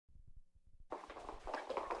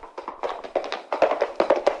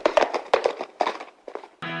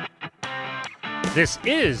This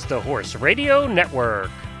is the Horse Radio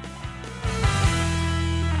Network.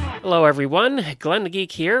 Hello, everyone. Glenn the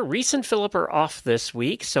Geek here. Reese and Philip are off this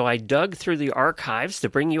week, so I dug through the archives to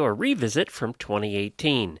bring you a revisit from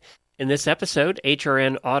 2018. In this episode,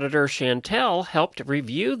 HRN auditor Chantel helped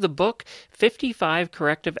review the book 55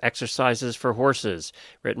 Corrective Exercises for Horses,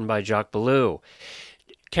 written by Jacques Ballou.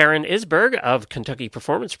 Karen Isberg of Kentucky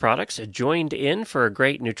Performance Products joined in for a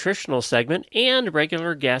great nutritional segment, and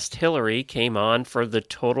regular guest Hillary came on for the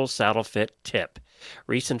Total Saddle Fit tip.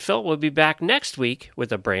 Reese and Phil will be back next week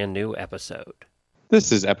with a brand new episode.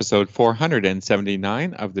 This is episode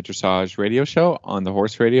 479 of the Dressage Radio Show on the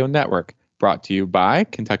Horse Radio Network, brought to you by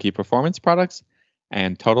Kentucky Performance Products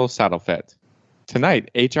and Total Saddle Fit. Tonight,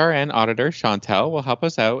 HRN auditor Chantel will help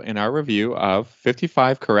us out in our review of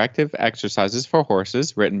 55 Corrective Exercises for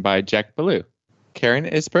Horses, written by Jacques Ballou. Karen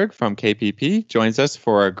Isberg from KPP joins us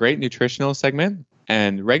for a great nutritional segment,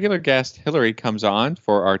 and regular guest Hillary comes on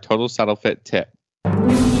for our Total Saddle Fit tip.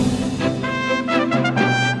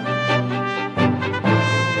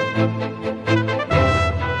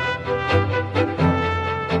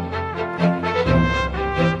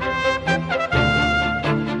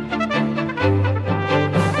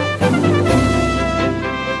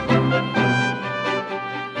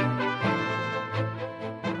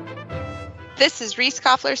 This is Reese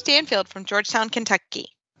Koffler-Stanfield from Georgetown, Kentucky.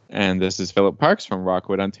 And this is Philip Parks from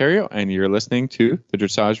Rockwood, Ontario, and you're listening to the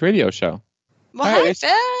Dressage Radio Show. Well, hi,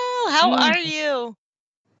 Phil. How are you?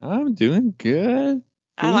 I'm doing good.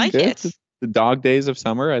 I like it. The dog days of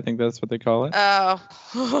summer, I think that's what they call it. Oh,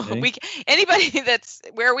 anybody that's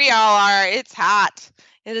where we all are, it's hot.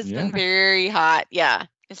 It has been very hot. Yeah,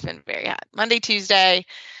 it's been very hot. Monday, Tuesday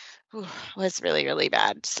was really, really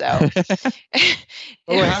bad. So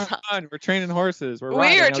we're having fun. We're training horses. We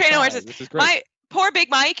are training horses. This is great. My poor Big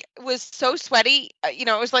Mike was so sweaty. It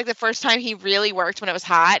was like the first time he really worked when it was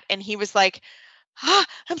hot, and he was like,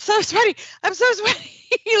 I'm so sweaty. I'm so sweaty.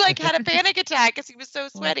 He like had a panic attack because he was so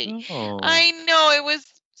sweaty. Oh. I know, it was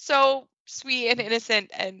so sweet and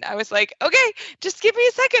innocent. And I was like, okay, just give me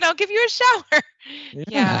a second. I'll give you a shower.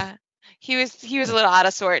 Yeah. He was a little out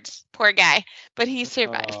of sorts, poor guy, but he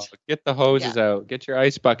survived. Oh, get the hoses out. Get your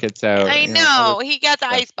ice buckets out. I know. He got the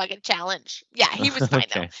ice bucket challenge. Yeah, he was fine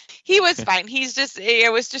though. He was fine.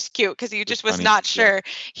 It was just cute because he just was not sure.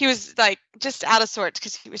 He was like just out of sorts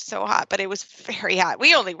because he was so hot, but it was very hot.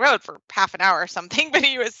 We only rode for half an hour or something, but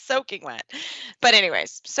he was soaking wet. But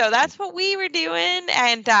anyways, so that's what we were doing.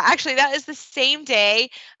 And actually, that is the same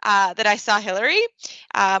day that I saw Hillary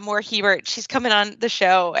Moore Hebert. She's coming on the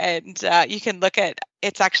show, and you can look at,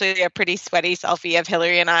 it's actually a pretty sweaty selfie of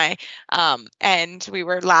Hillary and I. And we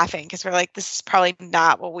were laughing because we're like, this is probably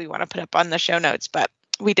not what we want to put up on the show notes, but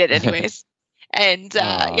we did anyways. And she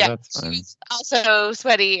was also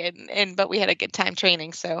sweaty, but we had a good time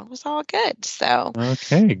training, so it was all good. So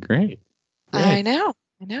okay, great. I know.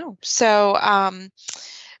 So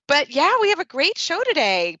but yeah, we have a great show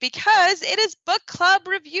today because it is book club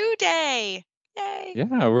review day. Yay.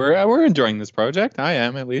 Yeah, we're enjoying this project. I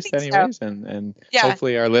am, at least, anyways, so. and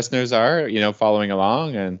hopefully our listeners are, following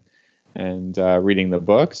along and reading the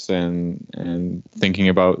books and thinking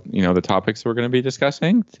about the topics we're going to be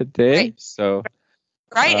discussing today. Right. So.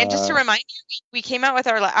 Right, and just to remind you, we came out with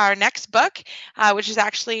our next book, which is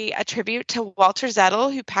actually a tribute to Walter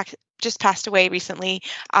Zettel, who just passed away recently.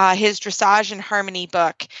 His Dressage and Harmony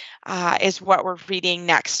book is what we're reading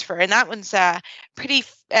next for, and that one's pretty.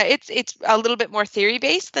 It's a little bit more theory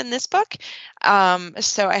based than this book.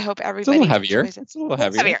 So I hope everybody. It's a little heavier. It's a little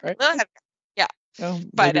heavier. Right? A little heavier. Yeah. So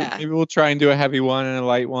but maybe we'll try and do a heavy one and a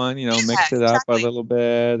light one. Mix it up a little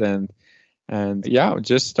bit and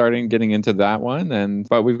just getting into that one.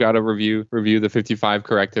 But we've got to review the 55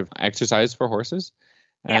 corrective exercise for horses.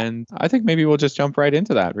 And I think maybe we'll just jump right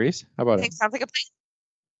into that, Reese. How about it? Sounds like a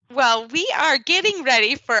plan. Well, we are getting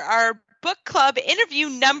ready for our book club interview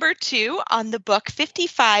number 2 on the book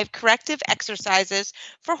 55 Corrective Exercises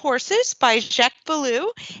for Horses by Jacques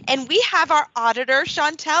Ballou. And we have our auditor,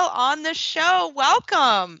 Chantel, on the show.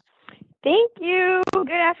 Welcome. Thank you.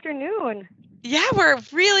 Good afternoon. Yeah, we're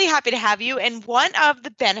really happy to have you. And one of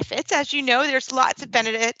the benefits, as you know, there's lots of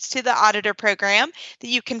benefits to the auditor program that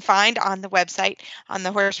you can find on the website, on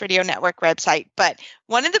the Horse Radio Network website. But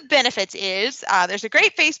one of the benefits is there's a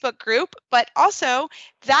great Facebook group, but also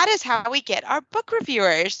that is how we get our book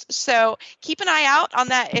reviewers. So keep an eye out on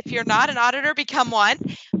that. If you're not an auditor, become one.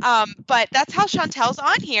 But that's how Chantel's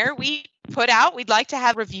on here. We put out, we'd like to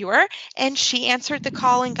have a reviewer, and she answered the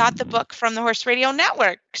call and got the book from the Horse Radio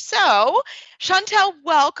Network. So, Chantel,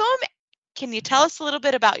 welcome. Can you tell us a little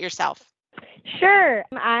bit about yourself? Sure.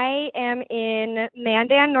 I am in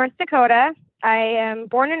Mandan, North Dakota, I am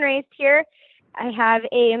born and raised here. I have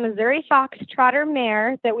a Missouri Fox Trotter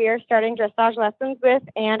mare that we are starting dressage lessons with,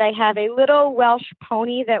 and I have a little Welsh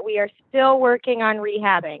pony that we are still working on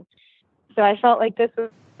rehabbing. So I felt like this was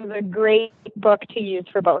a great book to use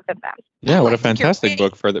for both of them. Yeah, what a fantastic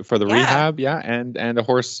book for the rehab. Yeah, and the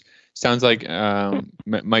horse sounds like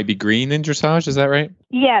might be green in dressage. Is that right?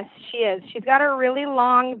 Yes, she is. She's got a really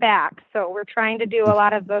long back, so we're trying to do a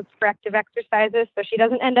lot of those corrective exercises so she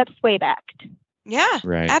doesn't end up sway backed. Yeah,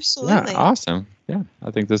 right. Absolutely. Yeah, awesome. Yeah, I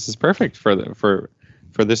think this is perfect for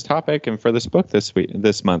this topic and for this book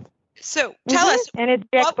this month. So tell us. And it's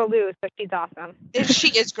Jack Ballou, so she's awesome.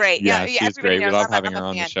 She is great. Yeah, she's great. We love having her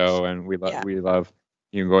on the show, and we love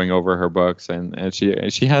going over her books, and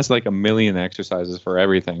she has like a million exercises for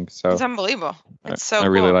everything. So it's unbelievable. It's so I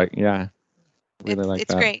really cool. like. Yeah, really like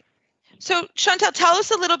it's that. It's great. So Chantel, tell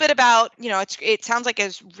us a little bit about, it sounds like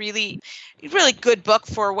a really good book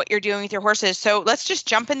for what you're doing with your horses. So let's just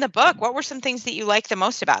jump in the book. What were some things that you liked the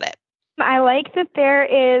most about it? I like that there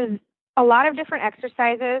is a lot of different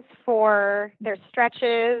exercises there's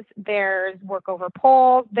stretches, there's work over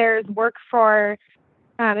poles, there's work for,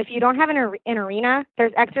 if you don't have an arena,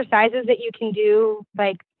 there's exercises that you can do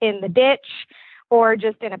like in the ditch or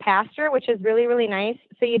just in a pasture, which is really, really nice.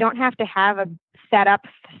 So you don't have to have a set up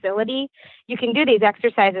facility. You can do these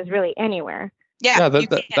exercises really anywhere. Yeah,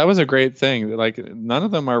 that was a great thing. Like none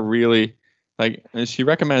of them are really like, she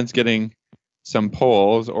recommends getting some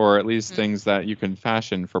poles or at least things that you can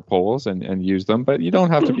fashion for poles and use them, but you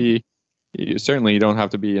don't have to be, you don't have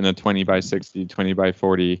to be in a 20 by 60, 20 by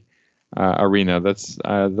 40 arena.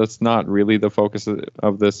 That's not really the focus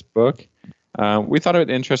of this book. We thought it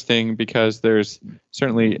interesting because there's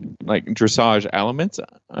certainly like dressage elements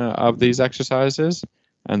of these exercises,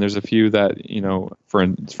 and there's a few that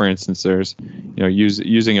for instance, there's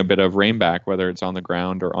using a bit of reinback, whether it's on the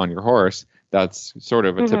ground or on your horse. That's sort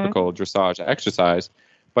of a typical dressage exercise,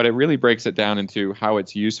 but it really breaks it down into how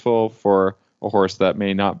it's useful for a horse that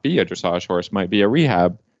may not be a dressage horse, might be a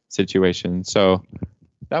rehab situation. So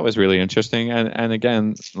that was really interesting, and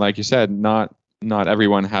again, like you said, not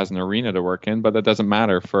everyone has an arena to work in, but that doesn't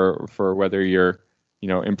matter for whether you're,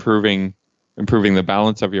 improving the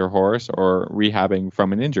balance of your horse or rehabbing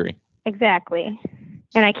from an injury. Exactly.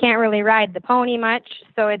 And I can't really ride the pony much,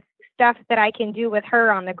 so it's stuff that I can do with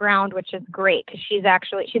her on the ground, which is great because she's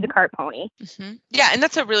a cart pony. Mm-hmm. Yeah, and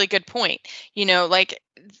that's a really good point. Like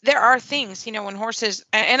there are things, when horses,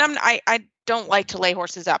 and I don't like to lay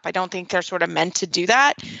horses up. I don't think they're sort of meant to do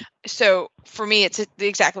that. So for me, it's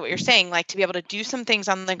exactly what you're saying, like to be able to do some things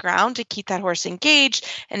on the ground to keep that horse engaged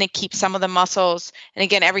and to keep some of the muscles. And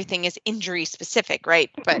again, everything is injury specific, right?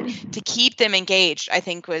 But to keep them engaged, I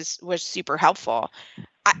think was super helpful.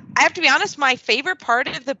 I have to be honest, my favorite part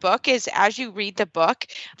of the book is as you read the book,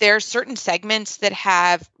 there are certain segments that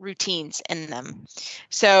have routines in them.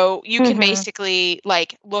 So you can basically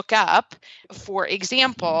like look up, for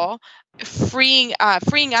example, freeing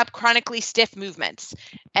up chronically stiff movements.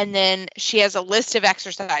 And then she has a list of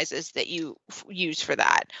exercises that you use for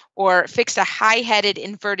that, or fix a high-headed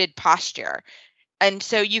inverted posture. And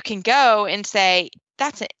so you can go and say,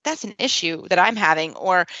 that's an issue that I'm having,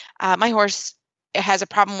 or my horse has a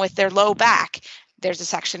problem with their low back. There's a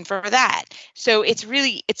section for that. So it's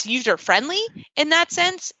user friendly in that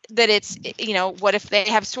sense that it's, what if they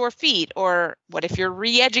have sore feet, or what if you're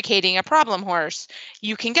re-educating a problem horse?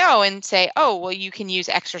 You can go and say, oh, well, you can use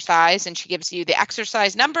exercise, and she gives you the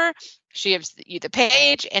exercise number. She gives you the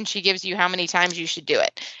page, and she gives you how many times you should do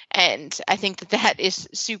it. And I think that is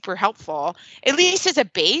super helpful, at least as a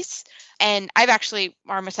base. And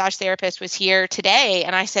our massage therapist was here today,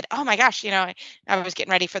 and I said, oh my gosh, I was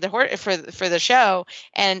getting ready for the show.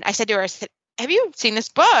 And I said to her, have you seen this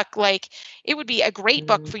book? Like, it would be a great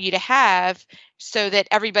book for you to have so that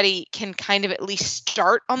everybody can kind of at least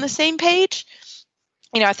start on the same page.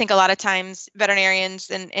 I think a lot of times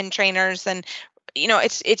veterinarians and trainers, and,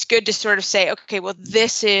 it's good to sort of say, okay, well,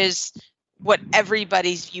 this is what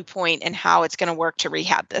everybody's viewpoint and how it's going to work to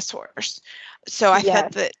rehab this horse. So I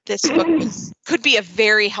thought that this book could be a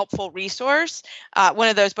very helpful resource. One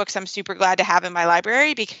of those books I'm super glad to have in my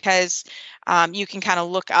library because you can kind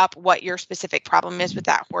of look up what your specific problem is with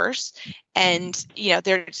that horse. And,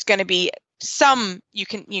 there's going to be some, you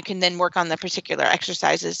can then work on the particular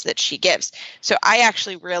exercises that she gives. So I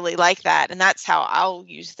actually really like that. And that's how I'll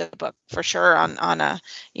use the book for sure on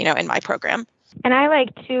in my program. And I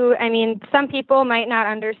like to, some people might not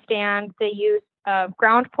understand the use of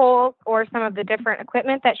ground poles or some of the different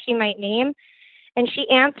equipment that she might name. And she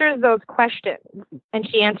answers those questions, and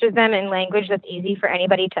she answers them in language that's easy for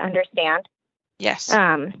anybody to understand. Yes.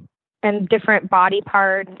 and different body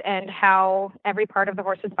parts and how every part of the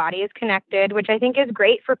horse's body is connected, which I think is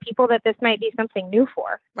great for people that this might be something new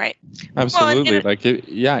for. Right. Absolutely.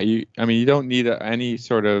 You don't need any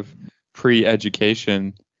sort of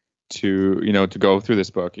pre-education to go through this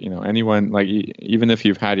book. Anyone, like, even if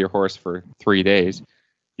you've had your horse for 3 days,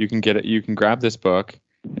 you can grab this book.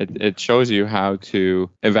 It shows you how to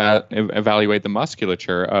evaluate the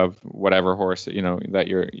musculature of whatever horse that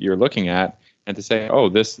you're looking at, and to say, oh,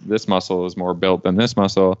 this muscle is more built than this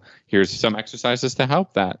muscle. Here's some exercises to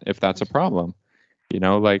help that if that's a problem.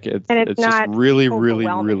 It's just really, really,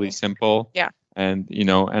 really simple. Yeah. And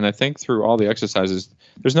and I think through all the exercises,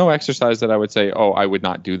 there's no exercise that I would say, oh, I would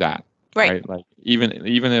not do that. Right. Like even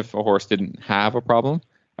if a horse didn't have a problem,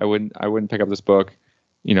 I wouldn't pick up this book,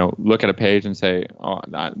 look at a page and say, oh,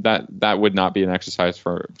 that would not be an exercise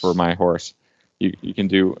for my horse. You can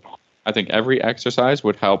do, I think every exercise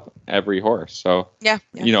would help every horse. So, yeah.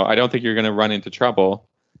 I don't think you're going to run into trouble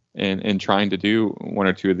in trying to do one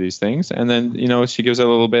or two of these things. And then, she gives a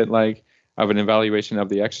little bit like of an evaluation of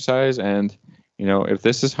the exercise. And, if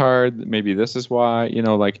this is hard, maybe this is why,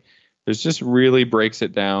 there's just really breaks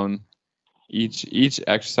it down. Each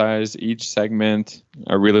exercise, each segment,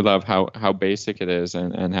 I really love how basic it is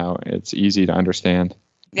and how it's easy to understand.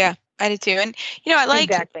 Yeah, I do too. And, I like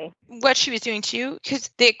exactly what she was doing too, because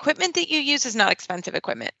the equipment that you use is not expensive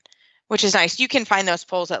equipment, which is nice. You can find those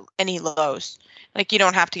poles at any Lowe's. Like, you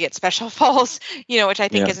don't have to get special poles, which I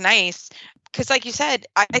think is nice. Because like you said,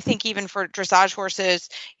 I think even for dressage horses,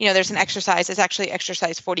 there's an exercise. It's actually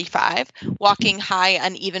exercise 45, walking high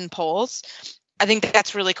uneven poles. I think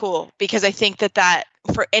that's really cool, because I think that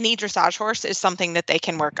for any dressage horse is something that they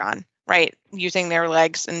can work on, right? Using their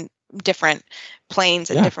legs in different planes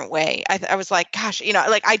in a different way. I was like, gosh,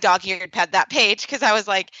 I dog-eared pet that page, because I was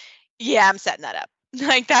like, yeah, I'm setting that up.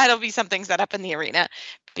 Like, that'll be something set up in the arena,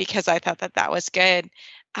 because I thought that was good.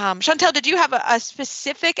 Chantel, did you have a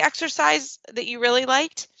specific exercise that you really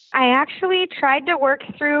liked? I actually tried to work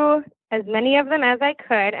through as many of them as I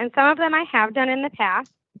could, and some of them I have done in the past,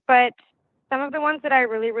 but some of the ones that I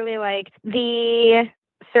really, really liked, the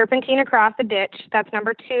serpentine across a ditch, that's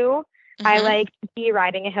number 2. Mm-hmm. I liked the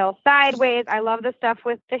riding a hill sideways. I love the stuff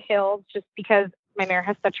with the hills just because my mare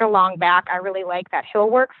has such a long back. I really like that hill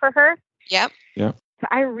work for her. Yep. Yeah. So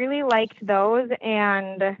I really liked those,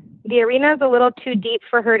 and the arena is a little too deep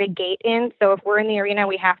for her to gait in. So if we're in the arena,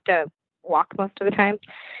 we have to walk most of the time.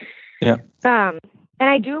 Yeah. And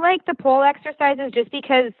I do like the pole exercises just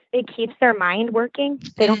because it keeps their mind working.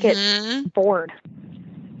 They don't get bored.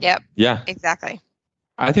 Yep. Yeah. Exactly.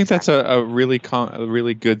 I think that's a really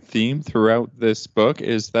good theme throughout this book,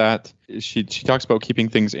 is that she talks about keeping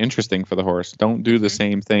things interesting for the horse. Don't do the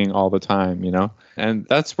same thing all the time, And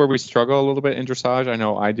that's where we struggle a little bit in dressage. I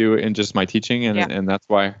know I do in just my teaching, and that's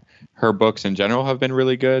why her books in general have been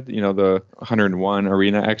really good. The 101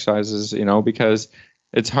 arena exercises, because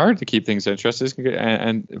it's hard to keep things interesting,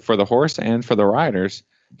 and for the horse and for the riders.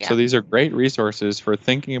 Yeah. So these are great resources for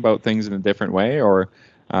thinking about things in a different way, or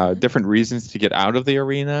different reasons to get out of the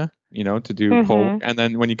arena, to do pole. And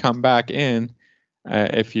then when you come back in,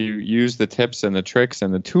 if you use the tips and the tricks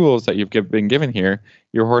and the tools that you've been given here,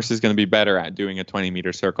 your horse is going to be better at doing a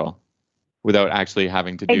 20-meter circle without actually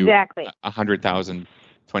having to do 100,000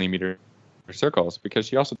 20-meter circles, because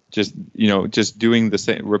she also just doing the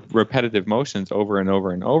same repetitive motions over and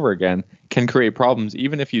over and over again can create problems,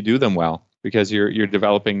 even if you do them well, because you're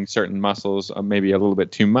developing certain muscles maybe a little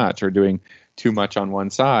bit too much, or doing too much on one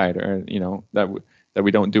side, or that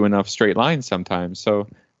we don't do enough straight lines sometimes. So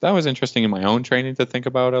that was interesting in my own training to think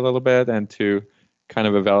about a little bit, and to kind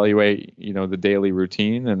of evaluate the daily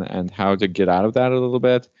routine and how to get out of that a little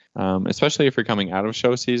bit, especially if you're coming out of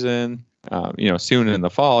show season. Soon in the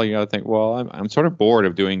fall, you got to think, well, I'm sort of bored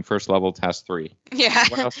of doing first level test 3. Yeah.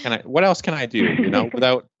 What else can I do?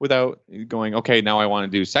 Without going, okay, now I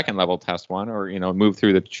want to do second level test 1, or move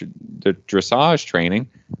through the dressage training.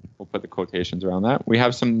 We'll put the quotations around that. We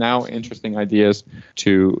have some now interesting ideas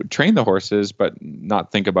to train the horses, but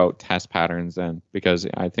not think about test patterns. And because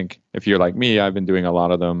I think if you're like me, I've been doing a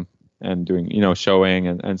lot of them and doing, showing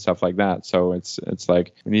and stuff like that. So it's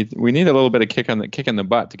like we need a little bit of kick in the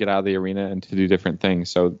butt to get out of the arena and to do different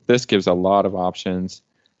things. So this gives a lot of options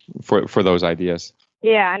for those ideas.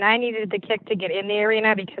 Yeah, and I needed the kick to get in the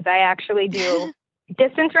arena because I actually do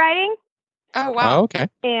distance riding. Oh wow. Oh, okay.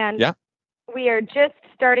 And we are just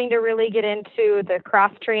starting to really get into the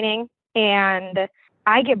cross training, and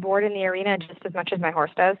I get bored in the arena just as much as my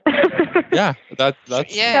horse does. Yeah, that's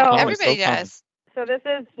everybody does. So this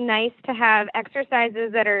is nice to have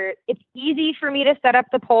exercises it's easy for me to set up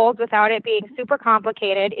the poles without it being super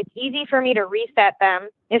complicated. It's easy for me to reset them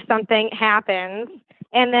if something happens.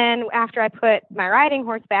 And then after I put my riding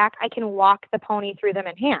horse back, I can walk the pony through them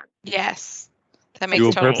in hand. Yes. That makes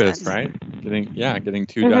dual total purpose, sense. right? Getting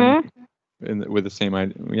two done with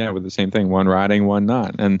the same thing, one riding, one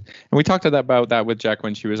not. And we talked about that with Jack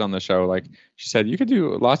when she was on the show. Like she said, you could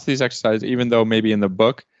do lots of these exercises, even though maybe in the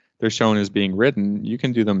book they're shown as being ridden. You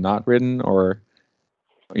can do them not ridden, or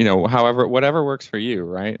however, whatever works for you,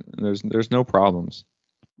 right? There's no problems.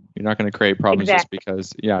 You're not going to create problems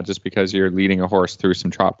just because you're leading a horse through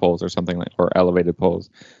some trot poles or something like, or elevated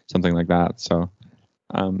poles, something like that. So,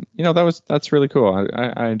 that's really cool.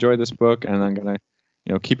 I enjoyed this book, and I'm gonna,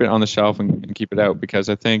 keep it on the shelf and keep it out, because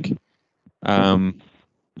I think,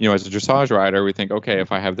 as a dressage rider, we think, okay,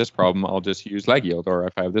 if I have this problem, I'll just use leg yield, or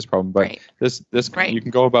if I have this problem, but this right. You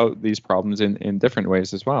can go about these problems in different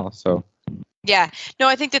ways as well. So, yeah, no,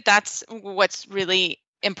 I think that's what's really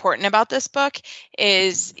important about this book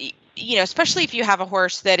is, especially if you have a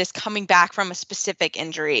horse that is coming back from a specific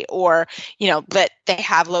injury, or, that they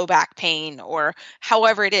have low back pain, or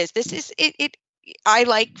however it is, this is it. I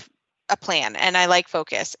like a plan, and I like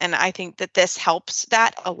focus, and I think that this helps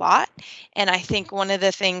that a lot. And I think one of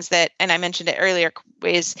the things that, and I mentioned it earlier,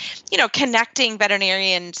 is, connecting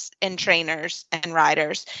veterinarians and trainers and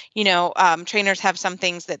riders. Trainers have some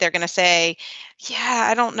things that they're going to say, yeah,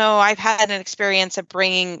 I don't know, I've had an experience of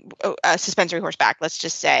bringing a suspensory horse back, let's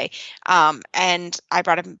just say, and I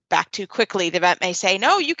brought him back too quickly. The vet may say,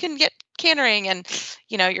 no, you can get cantering, and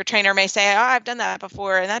your trainer may say, oh, I've done that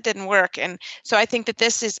before and that didn't work. And so I think that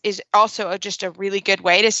this is also just a really good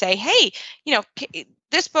way to say, hey,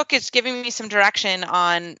 this book is giving me some direction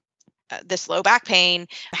on this low back pain.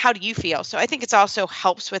 How do you feel? So I think it's also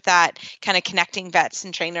helps with that kind of connecting vets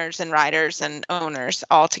and trainers and riders and owners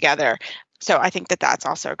all together. So I think that that's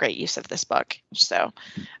also a great use of this book. So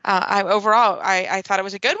I thought it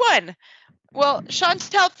was a good one. Well,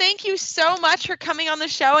 Chantel, thank you so much for coming on the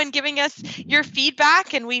show and giving us your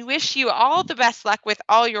feedback. And we wish you all the best luck with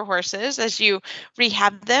all your horses as you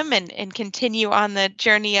rehab them and continue on the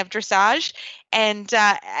journey of dressage. And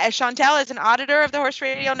Chantel is an auditor of the Horse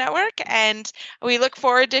Radio Network, and we look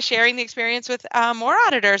forward to sharing the experience with more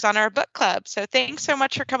auditors on our book club. So thanks so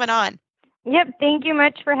much for coming on. Yep. Thank you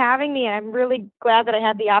much for having me. I'm really glad that I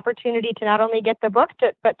had the opportunity to not only get the book,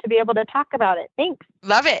 but to be able to talk about it. Thanks.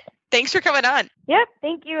 Love it. Thanks for coming on. Yep.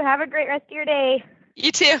 Thank you. Have a great rest of your day.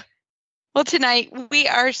 You too. Well, tonight we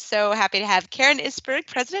are so happy to have Karen Isberg,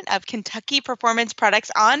 president of Kentucky Performance Products,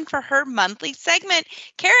 on for her monthly segment.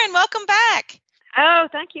 Karen, welcome back. Oh,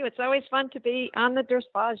 thank you. It's always fun to be on the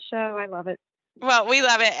Dressage show. I love it. Well, we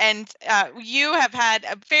love it. And you have had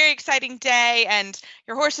a very exciting day, and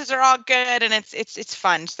your horses are all good, and it's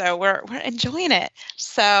fun. So we're enjoying it.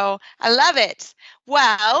 So I love it.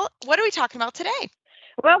 Well, what are we talking about today?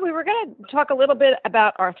 Well, we were going to talk a little bit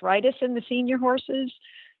about arthritis in the senior horses.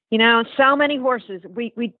 So many horses,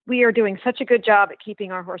 we are doing such a good job at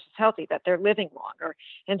keeping our horses healthy that they're living longer.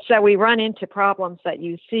 And so we run into problems that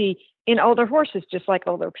you see in older horses, just like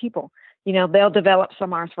older people. They'll develop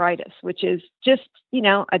some arthritis, which is just,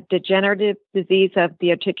 a degenerative disease of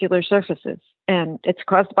the articular surfaces. And it's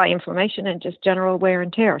caused by inflammation and just general wear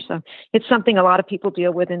and tear. So it's something a lot of people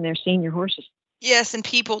deal with in their senior horses. Yes, and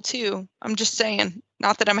people too. I'm just saying,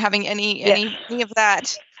 not that I'm having any of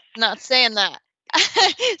that. Not saying that.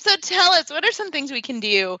 So tell us, what are some things we can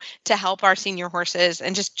do to help our senior horses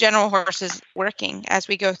and just general horses working as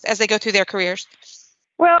they go through their careers?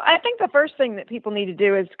 Well, I think the first thing that people need to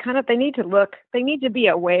do is they need to be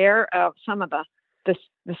aware of some of the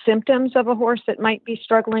symptoms of a horse that might be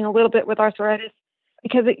struggling a little bit with arthritis.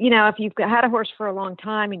 Because, if you've had a horse for a long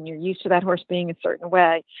time and you're used to that horse being a certain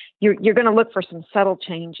way, you're going to look for some subtle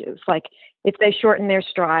changes, like if they shorten their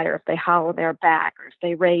stride, or if they hollow their back, or if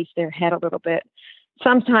they raise their head a little bit.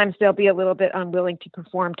 Sometimes they'll be a little bit unwilling to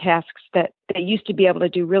perform tasks that they used to be able to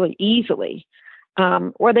do really easily,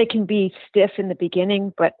 or they can be stiff in the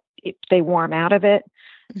beginning, but they warm out of it.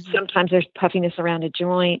 Mm-hmm. Sometimes there's puffiness around a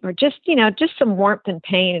joint, or just some warmth and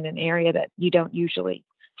pain in an area that you don't usually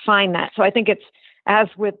find that. So I think it's, as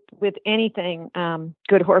with anything,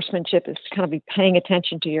 good horsemanship is to kind of be paying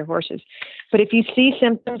attention to your horses. But if you see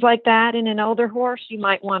symptoms like that in an older horse, you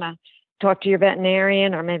might want to talk to your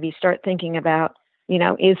veterinarian, or maybe start thinking about,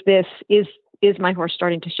 is my horse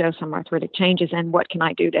starting to show some arthritic changes, and what can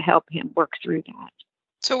I do to help him work through that?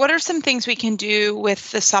 So what are some things we can do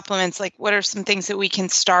with the supplements? Like, what are some things that we can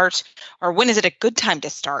start, or when is it a good time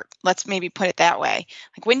to start? Let's maybe put it that way.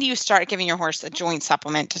 Like, when do you start giving your horse a joint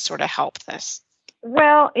supplement to sort of help this?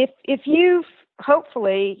 Well, if you've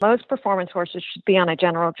hopefully most performance horses should be on a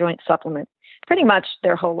general joint supplement pretty much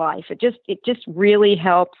their whole life. It just really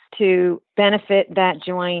helps to benefit that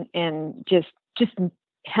joint and just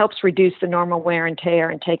helps reduce the normal wear and tear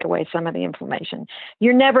and take away some of the inflammation.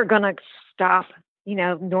 You're never going to stop,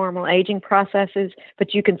 normal aging processes,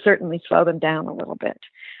 but you can certainly slow them down a little bit.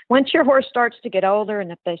 Once your horse starts to get older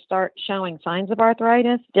and if they start showing signs of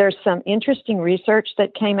arthritis, there's some interesting research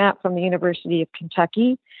that came out from the University of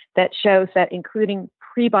Kentucky that shows that including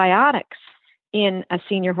prebiotics in a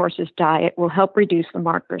senior horse's diet will help reduce the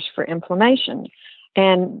markers for inflammation.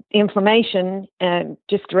 And inflammation,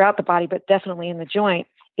 just throughout the body, but definitely in the joint,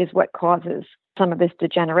 is what causes some of this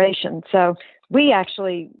degeneration. So we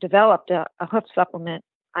actually developed a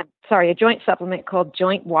joint supplement called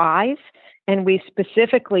Joint Wise, and we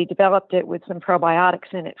specifically developed it with some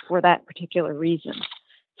probiotics in it for that particular reason.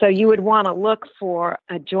 So you would want to look for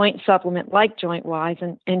a joint supplement like Joint Wise,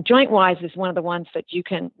 and Joint Wise is one of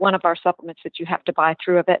our supplements that you have to buy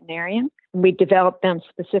through a veterinarian. We developed them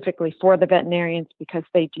specifically for the veterinarians because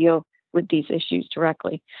they deal with these issues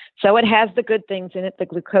directly. So it has the good things in it, the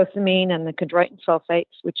glucosamine and the chondroitin sulfates,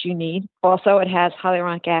 which you need. Also, it has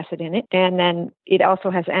hyaluronic acid in it. And then it also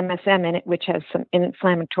has MSM in it, which has some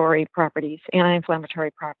anti-inflammatory properties.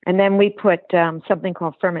 And then we put something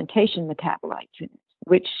called fermentation metabolites in it,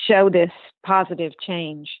 which show this positive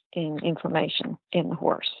change in inflammation in the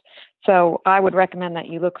horse. So I would recommend that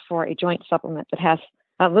you look for a joint supplement that has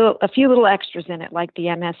a few little extras in it, like the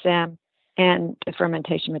MSM and the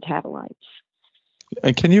fermentation metabolites.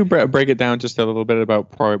 And can you break it down just a little bit about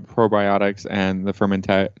probiotics and the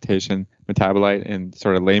fermentation metabolite in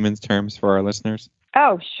sort of layman's terms for our listeners?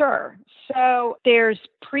 Oh, sure. So there's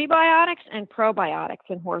prebiotics and probiotics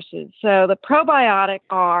in horses. So the probiotics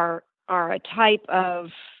are a type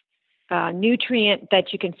of nutrient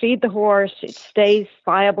that you can feed the horse. It stays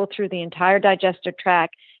viable through the entire digestive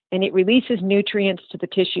tract, and it releases nutrients to the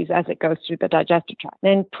tissues as it goes through the digestive tract.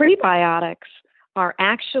 Then prebiotics are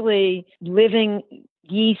actually living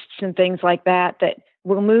yeasts and things like that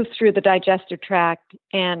will move through the digestive tract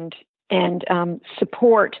and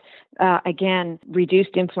support, again,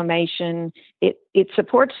 reduced inflammation. It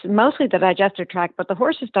supports mostly the digestive tract, but the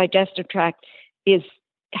horse's digestive tract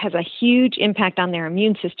has a huge impact on their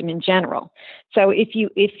immune system in general. So if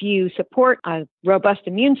you support a robust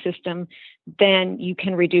immune system, then you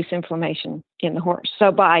can reduce inflammation in the horse.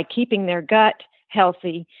 So by keeping their gut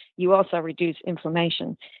healthy, you also reduce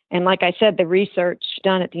inflammation. And like I said, the research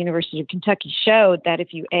done at the University of Kentucky showed that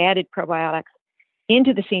if you added probiotics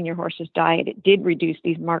into the senior horse's diet, it did reduce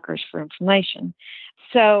these markers for inflammation.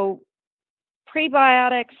 So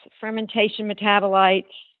prebiotics, fermentation metabolites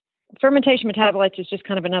is just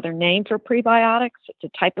kind of another name for prebiotics. It's a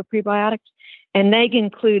type of prebiotics. And they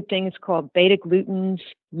include things called beta-glucans,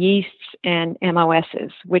 yeasts, and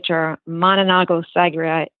MOSs, which are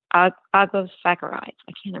monooglyosaccharides. I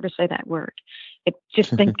can't ever say that word.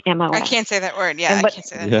 Just think MOS. I can't say that word. Yeah, I can't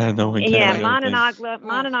say that. Yeah, no one can. Yeah,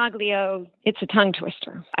 mononucleo. It's a tongue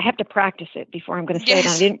twister. I have to practice it before I'm going to say it.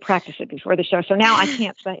 I didn't practice it before the show, so now I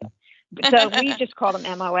can't say it. So we just call them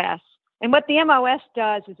MOS. And what the MOS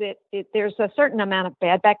does is there's a certain amount of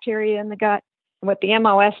bad bacteria in the gut. And what the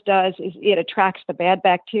MOS does is it attracts the bad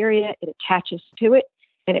bacteria, it attaches to it,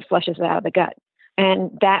 and it flushes it out of the gut.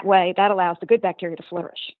 And that way, that allows the good bacteria to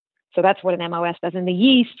flourish. So that's what an MOS does. And the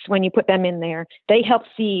yeasts, when you put them in there, they help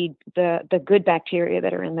feed the good bacteria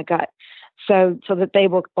that are in the gut so that they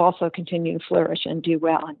will also continue to flourish and do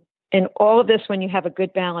well. And all of this, when you have a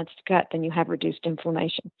good balanced gut, then you have reduced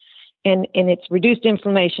inflammation. And it's reduced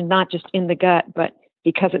inflammation, not just in the gut, but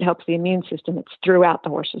because it helps the immune system, it's throughout the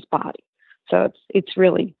horse's body. So it's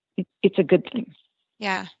really a good thing.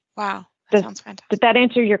 Yeah. Wow. That sounds fantastic. Did that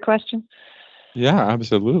answer your question? Yeah,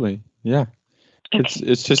 absolutely. Yeah. Okay.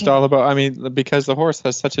 It's just all about, because the horse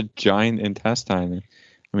has such a giant intestine.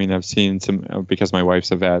 I've seen some, because my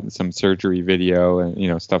wife's a vet, some surgery video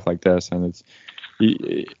and, stuff like this. And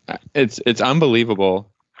it's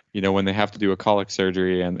unbelievable, when they have to do a colic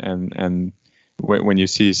surgery and when you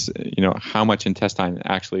see, how much intestine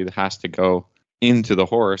actually has to go into the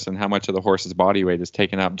horse and how much of the horse's body weight is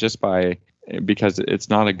taken up because it's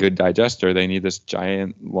not a good digester. They need this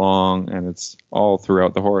giant, long, and it's all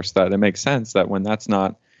throughout the horse, that it makes sense that when that's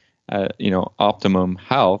not, optimum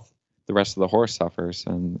health, the rest of the horse suffers.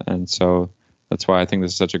 And so that's why I think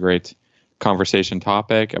this is such a great conversation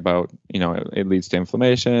topic about, it leads to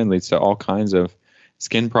inflammation, leads to all kinds of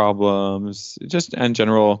skin problems, just and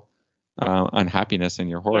general unhappiness in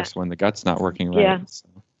your horse when the gut's not working right. Yeah. So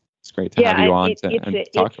it's great to have you on and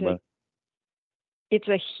talk about it. it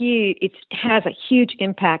has a huge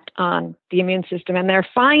impact on the immune system, and they're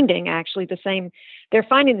finding the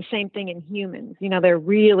same thing in humans. They're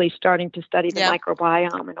really starting to study the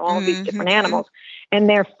microbiome and all of these different animals, and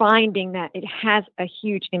they're finding that it has a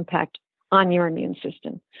huge impact on your immune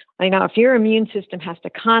system. If your immune system has to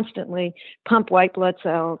constantly pump white blood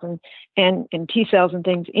cells and T cells and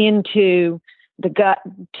things into the gut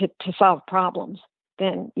to solve problems,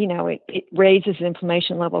 then, it raises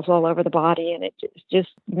inflammation levels all over the body, and it just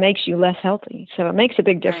makes you less healthy. So it makes a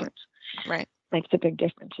big difference. Right. Makes a big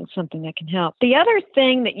difference. It's something that can help. The other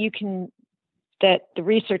thing that the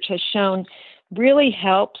research has shown really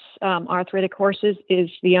helps arthritic horses is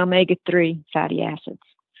the omega-3 fatty acids.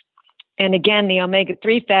 And again, the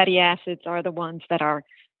omega-3 fatty acids are the ones that are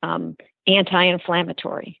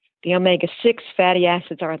anti-inflammatory. The omega-6 fatty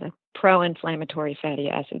acids are the pro-inflammatory fatty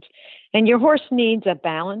acids. And your horse needs a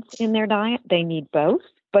balance in their diet. They need both,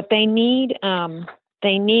 but they need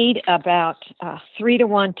about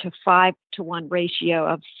 3-to-1 to 5-to-1 ratio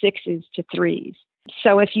of 6s to 3s.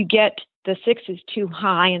 So if you get the 6s too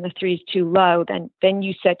high and the 3s too low, then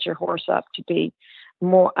you set your horse up to be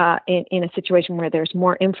more in a situation where there's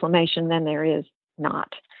more inflammation than there is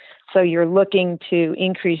not. So you're looking to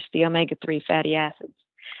increase the omega-3 fatty acids.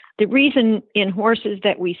 The reason in horses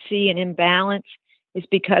that we see an imbalance is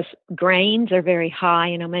because grains are very high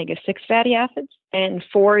in omega-6 fatty acids, and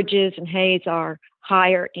forages and hays are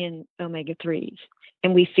higher in omega-3s.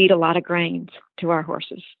 And we feed a lot of grains to our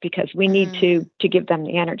horses because we need to give them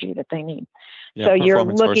the energy that they need. Yeah, so performance you're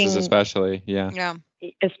looking, horses especially. Yeah.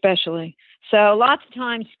 Especially. So lots of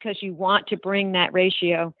times, because you want to bring that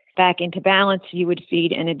ratio back into balance, you would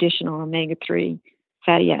feed an additional omega-3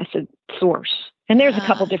 fatty acid source. And there's a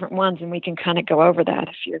couple different ones, and we can kind of go over that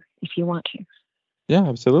if you want to. Yeah,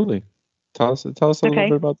 absolutely. Tell us a little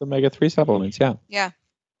bit about the omega-3 supplements. Yeah. Yeah.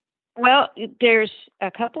 Well, there's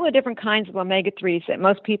a couple of different kinds of omega-3s that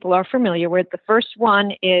most people are familiar with. The first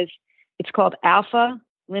one it's called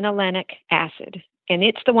alpha-linolenic acid, and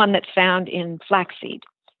it's the one that's found in flaxseed.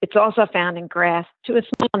 It's also found in grass, to a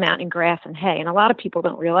small amount in grass and hay. And a lot of people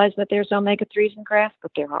don't realize that there's omega-3s in grass,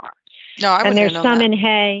 but there are. No, I wouldn't know. And there's some that. in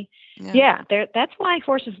hay. Yeah, that's why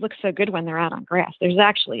horses look so good when they're out on grass. There's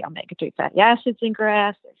actually omega-3 fatty acids in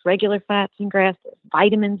grass. There's regular fats in grass. There's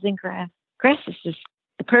vitamins in grass. Grass is just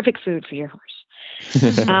the perfect food for your horse.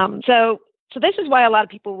 So this is why a lot of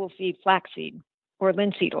people will feed flaxseed or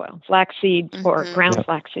linseed oil, flaxseed or ground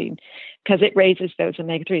flaxseed, because it raises those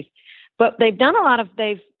omega-3s. But they've done a lot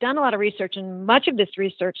of research, and much of this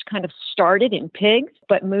research kind of started in pigs,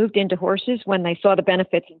 but moved into horses. When they saw the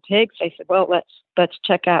benefits in pigs, they said, well, let's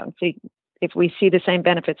check out and see if we see the same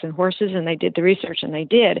benefits in horses. And they did the research, and they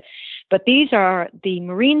did. But these are the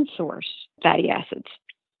marine source fatty acids,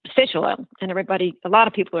 fish oil, and a lot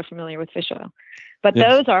of people are familiar with fish oil. But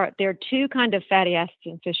there are two kind of fatty acids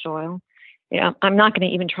in fish oil. Yeah, I'm not going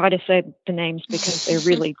to even try to say the names because they're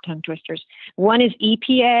really tongue twisters. One is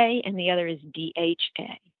EPA and the other is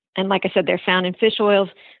DHA. And like I said, they're found in fish oils.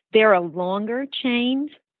 They're a longer chain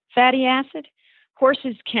fatty acid.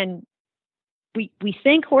 We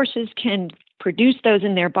think horses can produce those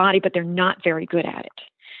in their body, but they're not very good at it.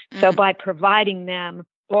 So by providing them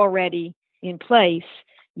already in place,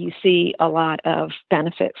 you see a lot of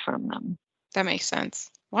benefit from them. That makes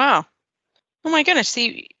sense. Wow. Oh my goodness.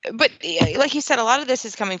 See, but like you said, a lot of this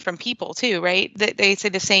is coming from people too, right? They say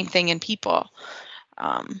the same thing in people.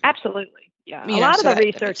 Absolutely. Yeah. A lot of the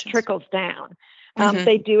research trickles down.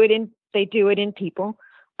 They do it in people.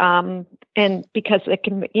 And because it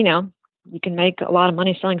can, you can make a lot of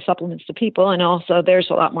money selling supplements to people. And also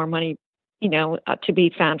there's a lot more money, to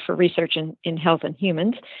be found for research in health and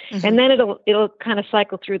humans. And then it'll kind of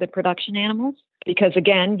cycle through the production animals because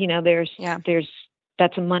again,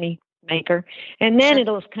 that's a money maker. And then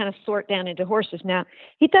it'll kind of sort down into horses. Now,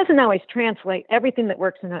 it doesn't always translate. Everything that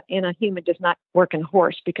works in a human does not work in a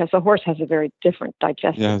horse because a horse has a very different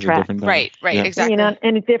digestive tract. Right, exactly.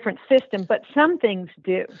 And a different system, but some things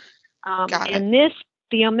do. And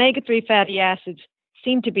the omega-3 fatty acids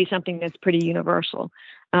seem to be something that's pretty universal.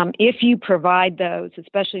 If you provide those,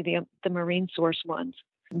 especially the marine source ones,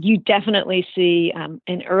 you definitely see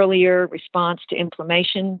an earlier response to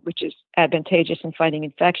inflammation, which is advantageous in fighting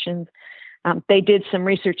infections. They did some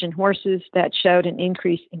research in horses that showed an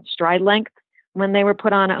increase in stride length when they were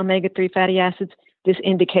put on omega-3 fatty acids. This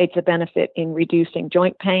indicates a benefit in reducing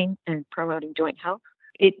joint pain and promoting joint health.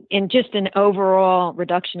 And just an overall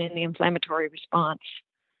reduction in the inflammatory response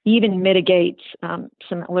even mitigates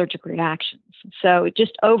some allergic reactions. So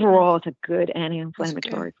just overall, it's a good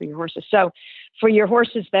anti-inflammatory for your horses. So for your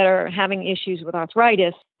horses that are having issues with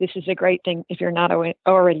arthritis, this is a great thing if you're not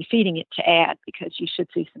already feeding it to add, because you should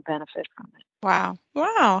see some benefit from it. Wow.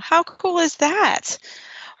 Wow. How cool is that?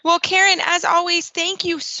 Well, Karen, as always, thank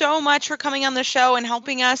you so much for coming on the show and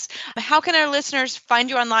helping us. How can our listeners find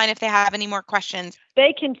you online if they have any more questions?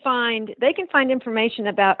 They can find information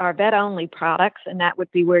about our vet-only products, and that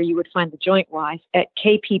would be where you would find the Joint-Wise at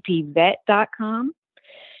kppvet.com.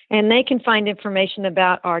 And they can find information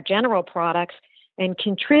about our general products, and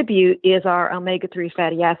Contribute is our omega-3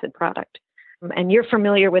 fatty acid product. And you're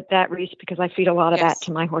familiar with that, Reese, because I feed a lot of that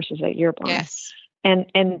to my horses at Yearborn. Yes. And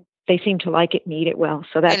they seem to like it and eat it well.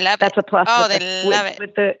 So that's a plus. Oh, they love it.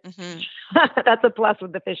 That's a plus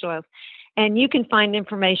with the fish oils. And you can find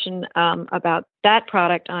information about that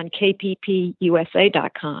product on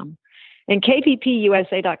kppusa.com. And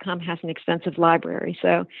kppusa.com has an extensive library.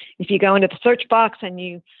 So if you go into the search box and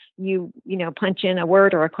you punch in a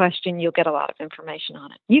word or a question, you'll get a lot of information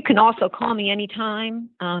on it. You can also call me anytime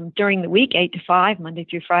during the week, 8 to 5, Monday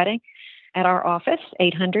through Friday, at our office,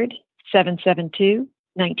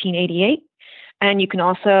 800-772-1988. And you can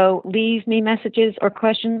also leave me messages or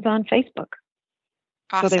questions on Facebook.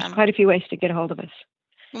 Awesome. So there's quite a few ways to get a hold of us.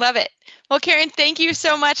 Love it. Well, Karen, thank you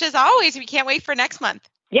so much as always. We can't wait for next month.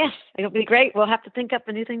 Yes, it'll be great. We'll have to think up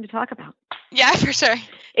a new thing to talk about. Yeah, for sure.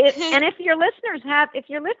 And if your listeners have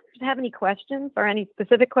any questions or any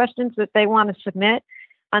specific questions that they want to submit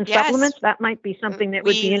on supplements, that might be something that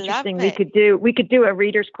would be interesting. We could do a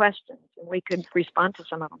reader's questions, and we could respond to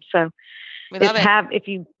some of them. So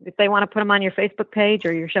if they want to put them on your Facebook page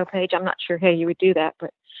or your show page, I'm not sure how you would do that,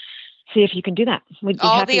 but see if you can do that. We'd be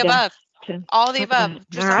all the above. All the above.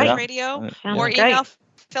 Just on radio or email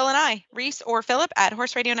Phil and I, Reese or Philip at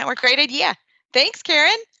Horse Radio Network. Great idea. Thanks,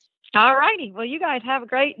 Karen. All righty. Well, you guys have a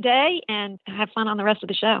great day and have fun on the rest of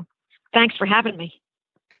the show. Thanks for having me.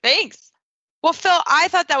 Thanks. Well, Phil, I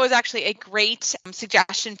thought that was actually a great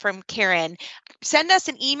suggestion from Karen. Send us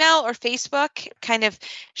an email or Facebook kind of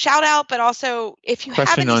shout out, but also if you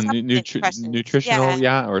have any on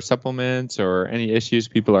nutritional, or supplements or any issues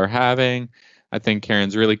people are having, I think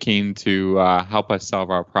Karen's really keen to help us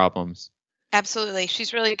solve our problems. Absolutely.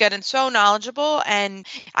 She's really good and so knowledgeable. And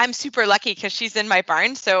I'm super lucky because she's in my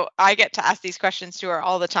barn. So I get to ask these questions to her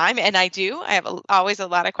all the time. And I do. I have always a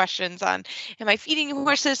lot of questions on, am I feeding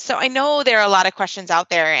horses? So I know there are a lot of questions out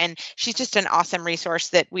there. And she's just an awesome resource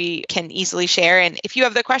that we can easily share. And if you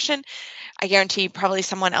have the question, I guarantee probably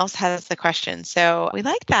someone else has the question. So we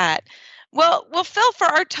like that. Well, Phil, for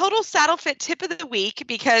our total saddle fit tip of the week,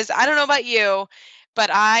 because I don't know about you, but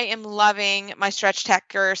I am loving my Stretch Tech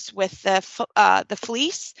girths with the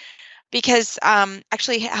fleece because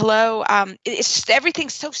it's just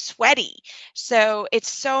everything's so sweaty. So it's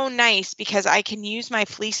so nice because I can use my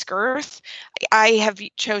fleece girth. I have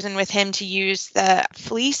chosen with him to use the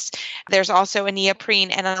fleece. There's also a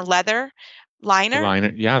neoprene and a leather liner.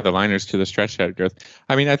 The liners to the Stretch Tech girth.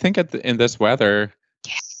 I mean, I think in this weather,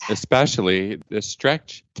 especially the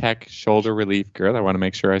Stretch Tech shoulder relief girth, I want to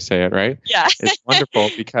make sure I say it right. Yeah. It's wonderful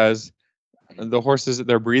because the horses,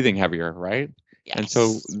 they're breathing heavier, right? Yes. And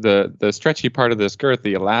so the stretchy part of this girth,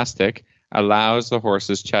 the elastic, allows the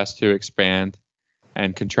horse's chest to expand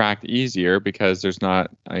and contract easier because there's not,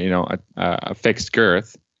 a fixed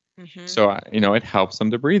girth. Mm-hmm. So, it helps them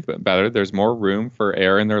to breathe better. There's more room for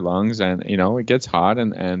air in their lungs and, it gets hot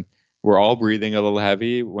and we're all breathing a little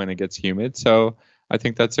heavy when it gets humid. So I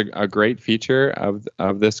think that's a great feature of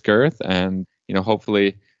this girth. And,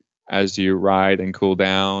 hopefully as you ride and cool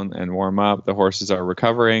down and warm up, the horses are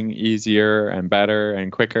recovering easier and better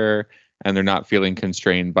and quicker, and they're not feeling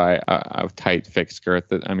constrained by a tight fixed girth.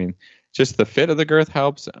 Just the fit of the girth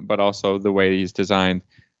helps, but also the way he's designed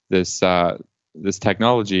this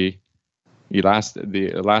technology,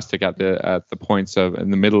 the elastic at the points in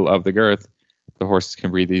the middle of the girth, the horses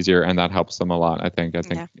can breathe easier, and that helps them a lot. I think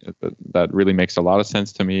that really makes a lot of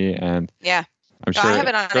sense to me, and I'm sure I have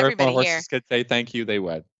it on everybody horses here. Could say thank you, they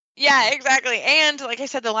would. Yeah, exactly. And like I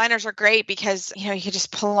said, the liners are great because, you can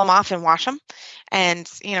just pull them off and wash them.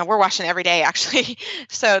 And, we're washing every day, actually.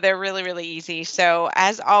 So they're really, really easy. So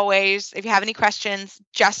as always, if you have any questions,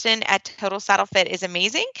 Justin at Total Saddle Fit is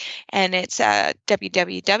amazing. And it's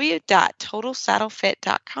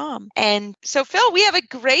www.totalsaddlefit.com. And so, Phil, we have a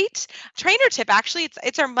great trainer tip. Actually,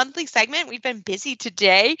 it's our monthly segment. We've been busy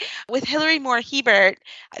today with Hillary Moore Hebert.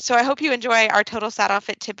 So I hope you enjoy our Total Saddle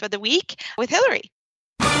Fit tip of the week with Hillary.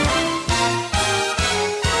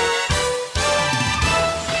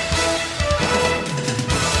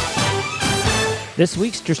 This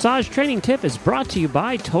week's dressage training tip is brought to you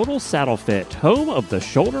by Total Saddle Fit, home of the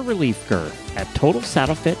shoulder relief girth at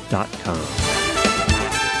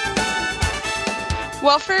TotalSaddleFit.com.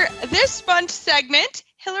 Well, for this month's segment,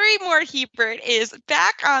 Hillary Moore-Hebert is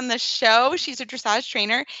back on the show. She's a dressage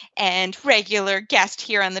trainer and regular guest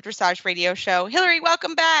here on the Dressage Radio Show. Hillary,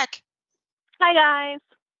 welcome back. Hi, guys.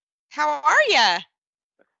 How are you?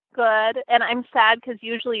 Good. And I'm sad because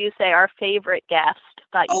usually you say our favorite guest,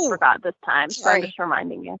 but you forgot this time. So I'm just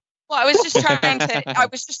reminding you. Well, I was just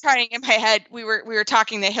trying in my head. We were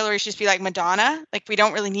talking that Hillary should just be like Madonna. Like, we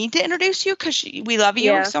don't really need to introduce you because we love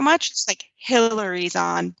you so much. It's like Hillary's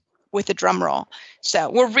on with a drum roll.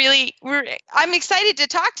 So I'm excited to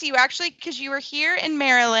talk to you actually because you were here in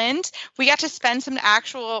Maryland. We got to spend some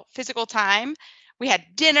actual physical time. We had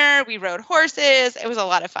dinner, we rode horses. It was a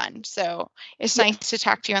lot of fun. So it's nice to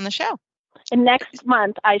talk to you on the show. And next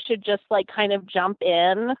month, I should just kind of jump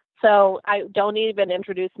in. So I don't even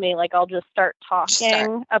introduce me. I'll just start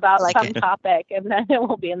talking about some topic, and then it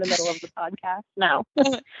will be in the middle of the podcast. No.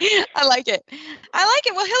 I like it.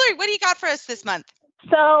 Well, Hillary, what do you got for us this month?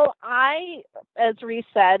 So I, as Reese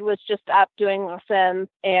said, was just up doing lessons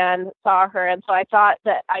and saw her. And so I thought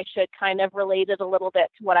that I should kind of relate it a little bit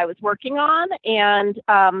to what I was working on. And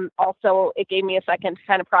also it gave me a second to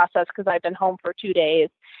kind of process because I've been home for 2 days.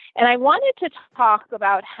 And I wanted to talk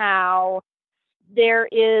about how there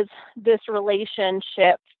is this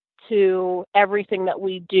relationship to everything that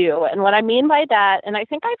we do. And what I mean by that, and I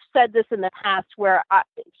think I've said this in the past where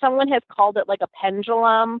someone has called it like a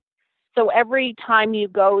pendulum. So every time you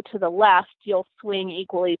go to the left, you'll swing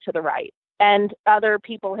equally to the right. And other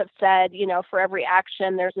people have said, for every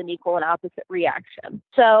action, there's an equal and opposite reaction.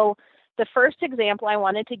 So the first example I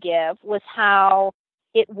wanted to give was how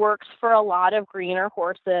it works for a lot of greener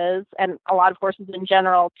horses and a lot of horses in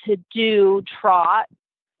general to do trot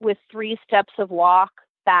with 3 steps of walk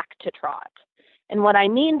back to trot. And what I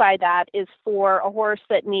mean by that is for a horse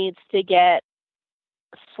that needs to get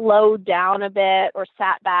slowed down a bit or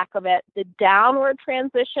sat back a bit, the downward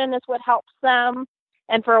transition is what helps them.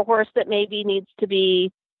 And for a horse that maybe needs to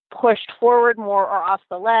be pushed forward more or off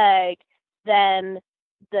the leg, then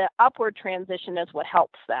the upward transition is what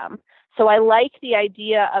helps them. So I like the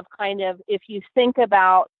idea of kind of, if you think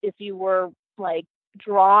about if you were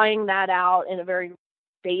drawing that out in a very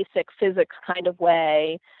basic physics kind of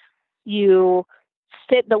way, you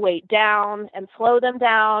sit the weight down and slow them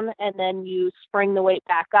down, and then you spring the weight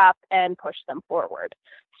back up and push them forward.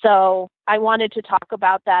 So I wanted to talk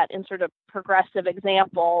about that in sort of progressive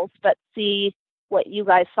examples, but see what you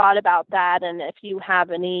guys thought about that and if you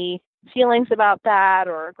have any feelings about that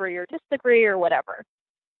or agree or disagree or whatever.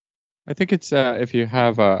 I think it's if you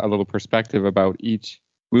have a little perspective about each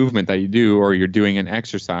movement that you do or you're doing an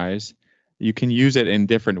exercise, you can use it in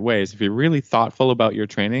different ways. If you're really thoughtful about your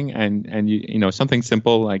training and you something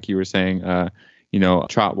simple like you were saying,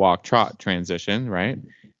 trot, walk, trot transition, right?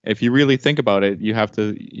 If you really think about it, you have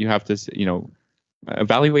to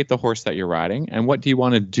evaluate the horse that you're riding and what do you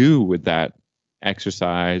want to do with that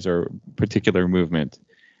exercise or particular movement.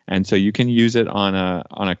 And so you can use it on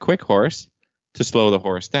a quick horse to slow the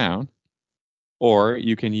horse down, or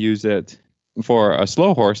you can use it for a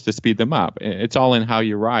slow horse to speed them up. It's all in how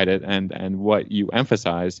you ride it and what you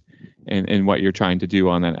emphasize in what you're trying to do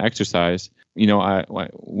on that exercise.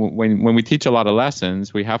 When we teach a lot of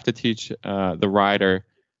lessons, we have to teach the rider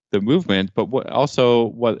the movement, but what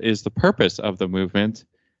is the purpose of the movement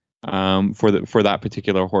for that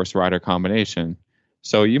particular horse rider combination.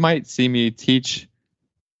 So you might see me teach,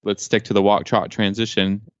 let's stick to the walk trot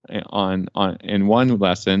transition in one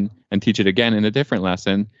lesson and teach it again in a different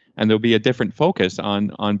lesson. And there'll be a different focus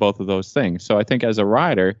on both of those things. So I think as a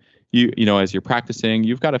rider, as you're practicing,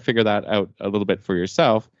 you've got to figure that out a little bit for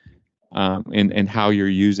yourself, in how you're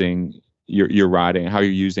using your riding, how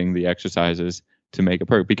you're using the exercises to make it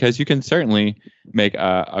perfect. Because you can certainly make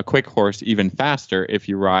a quick horse even faster if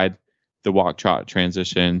you ride the walk trot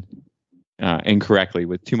transition incorrectly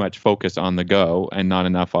with too much focus on the go and not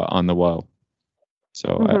enough on the whoa.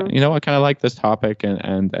 So I kind of like this topic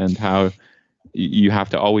and how you have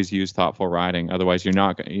to always use thoughtful riding. Otherwise, you're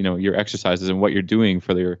not, your exercises and what you're doing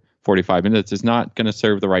for your 45 minutes is not going to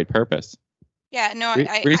serve the right purpose. Yeah, no,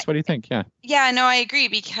 Reese, what do you think? Yeah. Yeah, no, I agree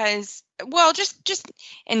because, well, just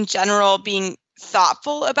in general, being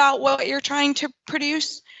thoughtful about what you're trying to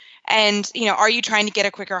produce. And, are you trying to get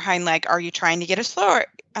a quicker hind leg? Are you trying to get a slower?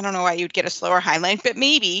 I don't know why you'd get a slower hind leg, but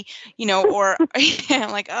maybe, or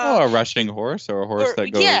a rushing horse or a horse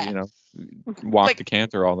that goes, walk the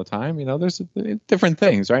canter all the time. There's different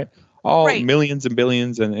things, right? All millions and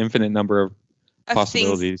billions and infinite number of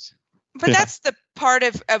possibilities. But part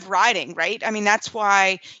of riding, right? I mean, that's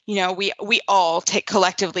why, we all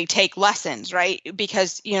collectively take lessons, right?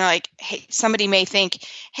 Because, like, hey, somebody may think,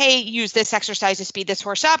 hey, use this exercise to speed this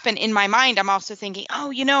horse up. And in my mind, I'm also thinking,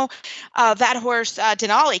 oh, that horse,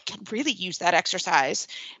 Denali, can really use that exercise.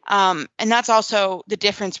 And that's also the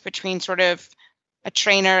difference between sort of a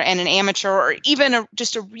trainer and an amateur, or even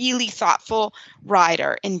just a really thoughtful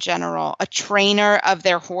rider in general. A trainer of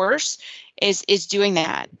their horse is doing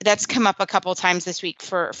that. That's come up a couple of times this week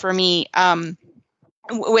for me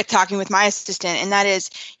with talking with my assistant, and that is,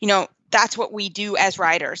 that's what we do as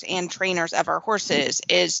riders and trainers of our horses,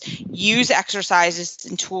 is use exercises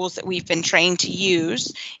and tools that we've been trained to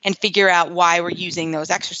use and figure out why we're using those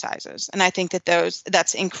exercises. And I think that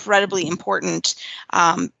that's incredibly important.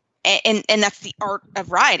 And that's the art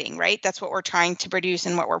of riding, right? That's what we're trying to produce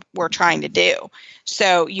and what we're trying to do.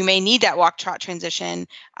 So you may need that walk trot transition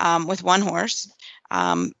with one horse,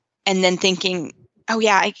 and then thinking, oh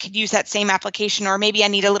yeah, I could use that same application, or maybe I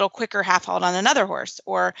need a little quicker half halt on another horse,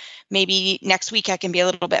 or maybe next week I can be a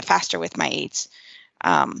little bit faster with my aids.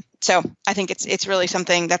 So I think it's really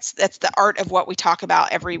something that's the art of what we talk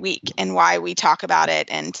about every week and why we talk about it.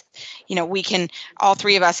 And, all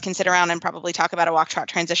three of us can sit around and probably talk about a walk trot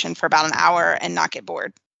transition for about an hour and not get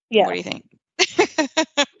bored. Yeah. What do you think?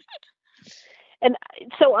 And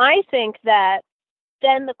so I think that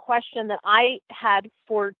then the question that I had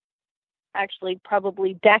for actually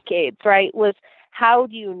probably decades, right, was how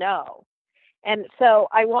do you know? And so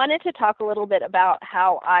I wanted to talk a little bit about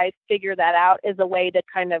how I figure that out as a way to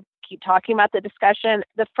kind of keep talking about the discussion.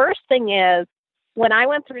 The first thing is, when I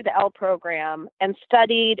went through the L program and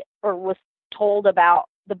studied or was told about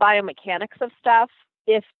the biomechanics of stuff,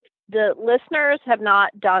 if the listeners have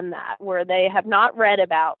not done that, where they have not read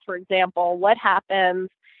about, for example, what happens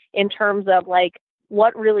in terms of like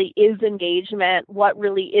what really is engagement, what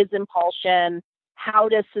really is impulsion, how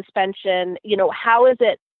does suspension, how is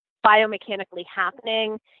it biomechanically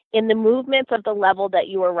happening in the movements of the level that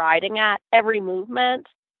you are riding at, every movement,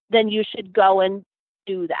 then you should go and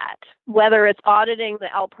do that. Whether it's auditing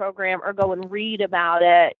the L program or go and read about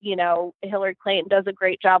it, Hillary Clayton does a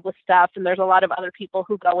great job with stuff, and there's a lot of other people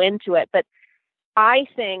who go into it. But I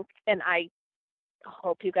think, and I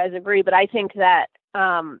hope you guys agree, but I think that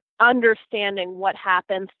understanding what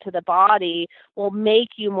happens to the body will make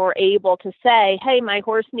you more able to say, hey, my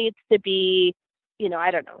horse needs to be,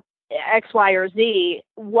 I don't know, X, Y, or Z.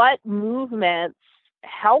 What movements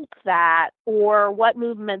help that, or what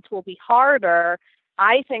movements will be harder?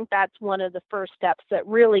 I think that's one of the first steps that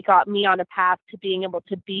really got me on a path to being able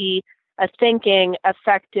to be a thinking,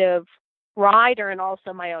 effective rider and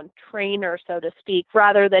also my own trainer, so to speak,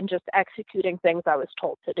 rather than just executing things I was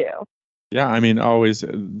told to do. Yeah, I mean, always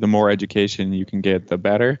the more education you can get, the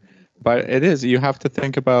better. But you have to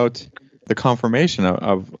think about the confirmation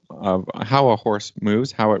of how a horse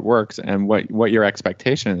moves, how it works, and what your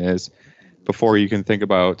expectation is before you can think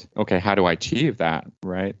about, okay, how do I achieve that,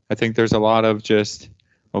 right? I think there's a lot of just,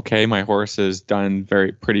 okay, my horse has done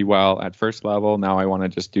pretty well at first level, now I want to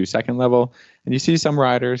just do second level. And you see some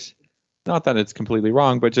riders, not that it's completely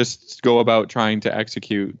wrong, but just go about trying to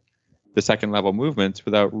execute the second level movements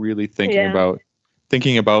without really thinking about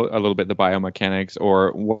a little bit the biomechanics,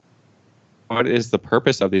 or what is the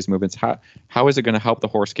purpose of these movements? How is it going to help the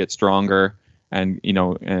horse get stronger and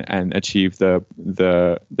and achieve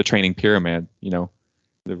the training pyramid? The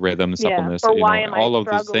rhythm, suppleness, all of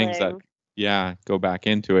these things that go back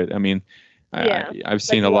into it. I mean, I've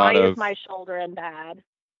seen a lot of. Why is my shoulder in bad?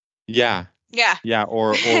 Yeah. Yeah. Or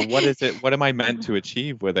what is it? What am I meant to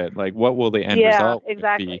achieve with it? Like, what will the end result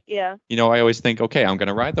be? Yeah. I always think, okay, I'm going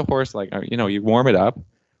to ride the horse. Like, you warm it up,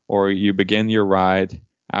 or you begin your ride.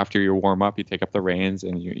 After you warm up, you take up the reins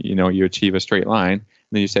and you achieve a straight line. And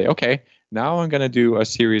then you say, okay, now I'm going to do a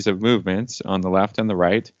series of movements on the left and the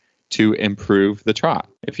right to improve the trot.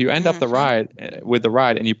 If you end up the ride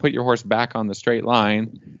and you put your horse back on the straight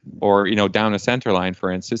line, or down a center line,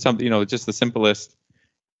 for instance, something just the simplest.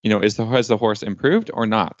 Has the horse improved or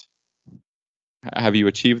not? Have you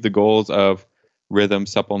achieved the goals of rhythm,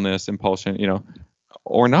 suppleness, impulsion,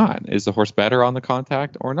 or not? Is the horse better on the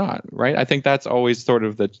contact or not? Right? I think that's always sort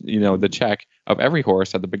of the check of every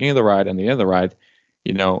horse at the beginning of the ride and the end of the ride.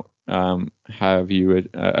 Have you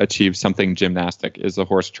achieved something gymnastic? Is the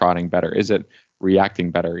horse trotting better? Is it reacting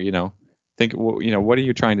better? Think, what are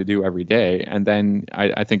you trying to do every day? And then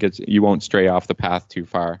I think you won't stray off the path too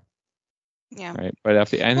far. Yeah. Right. But at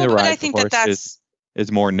the end of the ride, the horse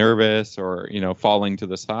is more nervous or, falling to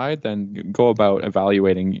the side, then go about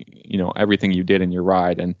evaluating, everything you did in your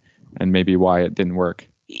ride and maybe why it didn't work.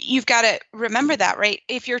 You've got to remember that, right?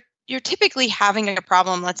 If you're you're typically having a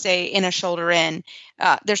problem, let's say in a shoulder in,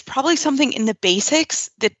 there's probably something in the basics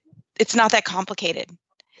that it's not that complicated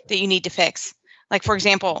that you need to fix. Like, for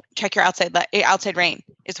example, check your outside rein.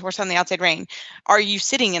 Is the horse on the outside rein? Are you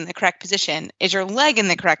sitting in the correct position? Is your leg in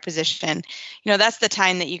the correct position? That's the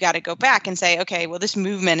time that you got to go back and say, okay, well, this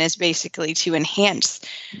movement is basically to enhance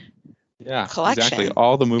collection. Exactly.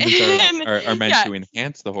 All the movements are meant to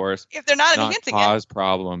enhance the horse. If they're not enhancing cause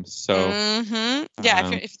problems. So if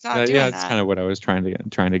it's not doing that. That's kind of what I was trying to get at.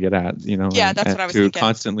 That's what I was thinking. To thinking.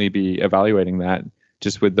 constantly be evaluating that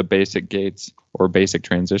just with the basic gaits or basic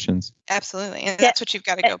transitions. Absolutely. And that's what you've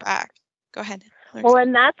got to go back. Go ahead. Well,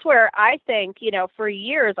 and that's where I think, for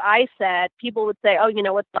years I said, people would say, oh,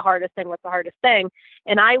 what's the hardest thing? What's the hardest thing?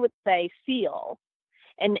 And I would say feel.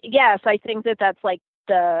 And yes, I think that that's like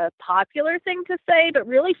the popular thing to say, but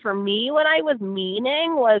really for me, what I was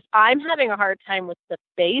meaning was I'm having a hard time with the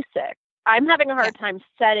basics. I'm having a hard time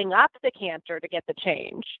setting up the canter to get the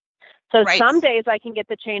change. So some days I can get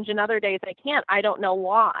the change and other days I can't. I don't know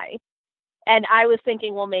why. And I was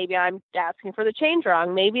thinking, well, maybe I'm asking for the change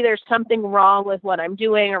wrong. Maybe there's something wrong with what I'm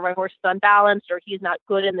doing, or my horse is unbalanced, or he's not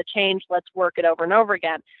good in the change. Let's work it over and over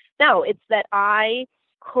again. No, it's that I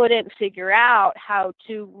couldn't figure out how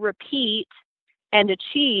to repeat and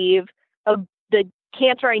achieve the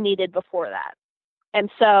canter I needed before that. And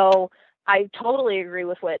so I totally agree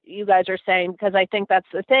with what you guys are saying, because I think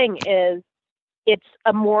that's the thing is it's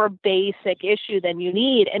a more basic issue than you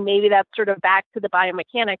need. And maybe that's sort of back to the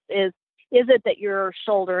biomechanics is it that your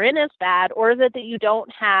shoulder in is bad, or is it that you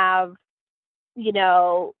don't have,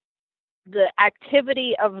 the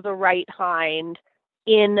activity of the right hind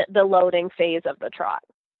in the loading phase of the trot?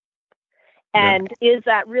 And is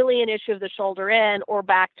that really an issue of the shoulder in, or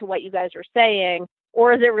back to what you guys are saying,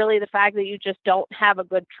 or is it really the fact that you just don't have a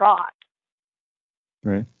good trot?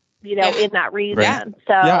 Right. In that region. Right.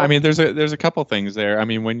 So I mean, there's a couple things there. I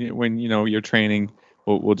mean, when you're training,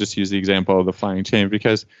 we'll just use the example of the flying change,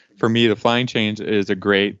 because for me, the flying change is a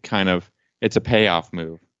great it's a payoff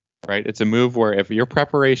move, right? It's a move where if your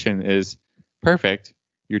preparation is perfect,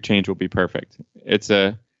 your change will be perfect. It's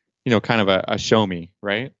a, kind of a show me,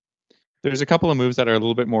 right? There's a couple of moves that are a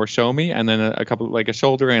little bit more show me, and then a couple like a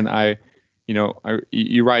shoulder in.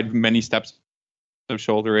 You ride many steps of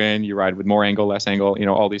shoulder in, you ride with more angle, less angle,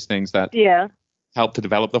 all these things that help to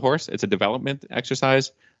develop the horse. It's a development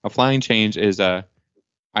exercise. A flying change is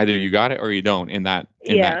either you got it or you don't in that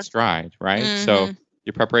stride, right? Mm-hmm. So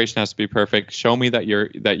your preparation has to be perfect. Show me that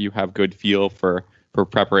you have good feel for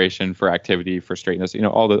preparation, for activity, for straightness,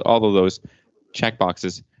 all of those check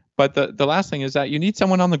boxes. But the last thing is that you need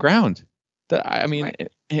someone on the ground.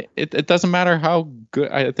 It doesn't matter how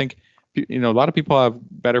good. I think a lot of people have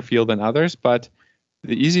better feel than others, but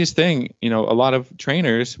the easiest thing, a lot of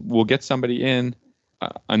trainers will get somebody in,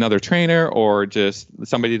 another trainer or just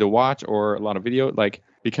somebody to watch, or a lot of video,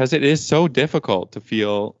 because it is so difficult to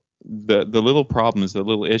feel the little problems, the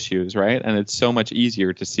little issues, right? And it's so much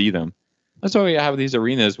easier to see them. That's why we have these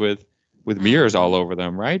arenas with mirrors all over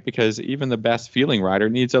them, right? Because even the best feeling rider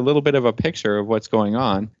needs a little bit of a picture of what's going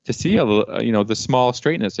on to see the small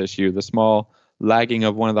straightness issue, the small lagging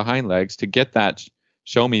of one of the hind legs, to get that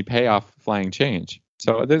show me payoff flying change.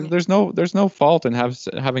 So there's no fault in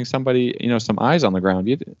having somebody, some eyes on the ground.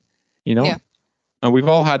 And we've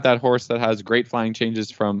all had that horse that has great flying changes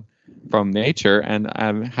from nature, and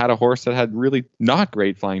had a horse that had really not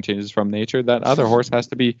great flying changes from nature. That other horse has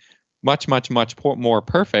to be much, much, much more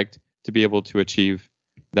perfect to be able to achieve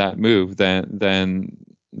that move than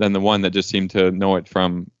the one that just seemed to know it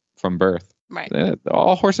from birth. Right.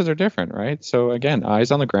 All horses are different, right? So again, eyes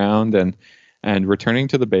on the ground and returning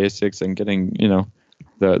to the basics and getting,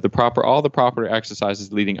 all the proper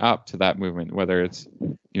exercises leading up to that movement, whether it's,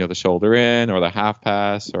 the shoulder in or the half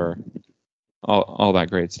pass or all that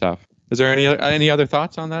great stuff. Is there any other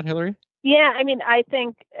thoughts on that, Hillary? Yeah, I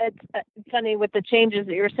think it's funny with the changes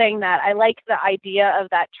that you're saying that. I like the idea of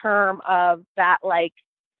that term of that,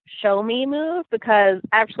 show me move, because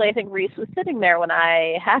actually I think Reese was sitting there when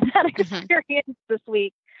I had that experience this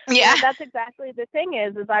week. Yeah. And that's exactly the thing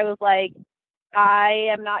is I was like, I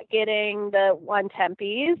am not getting the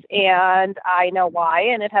 1-tempies, and I know why,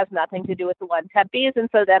 and it has nothing to do with the 1-tempies. And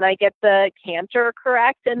so then I get the canter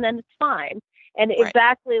correct, and then it's fine. And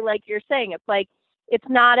exactly like you're saying, it's like, it's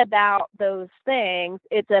not about those things.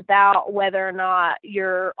 It's about whether or not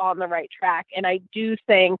you're on the right track. And I do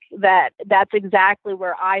think that that's exactly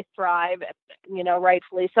where I thrive,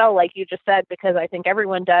 rightfully so, like you just said, because I think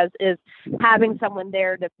everyone does, is having someone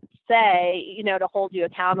there to say, to hold you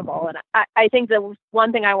accountable. And I think the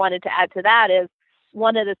one thing I wanted to add to that is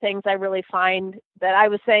one of the things I really find that I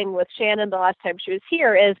was saying with Shannon the last time she was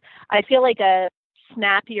here is I feel like a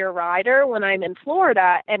snappier rider when I'm in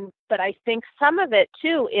Florida. But I think some of it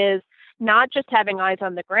too is not just having eyes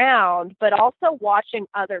on the ground, but also watching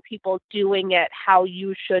other people doing it how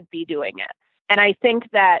you should be doing it. And I think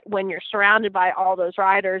that when you're surrounded by all those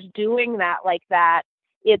riders doing that like that,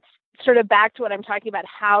 it's sort of back to what I'm talking about,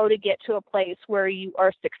 how to get to a place where you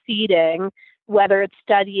are succeeding, whether it's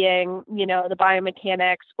studying, the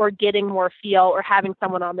biomechanics or getting more feel or having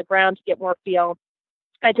someone on the ground to get more feel.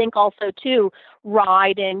 I think also too,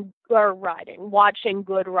 watching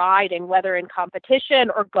good riding, whether in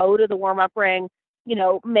competition or go to the warm-up ring,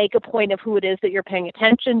 make a point of who it is that you're paying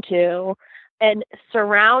attention to and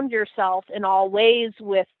surround yourself in all ways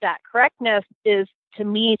with that correctness is, to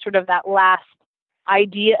me, sort of that last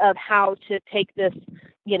idea of how to take this,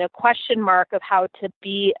 question mark of how to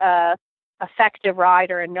be a effective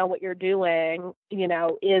rider and know what you're doing,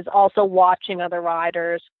 is also watching other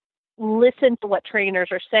riders, listen to what trainers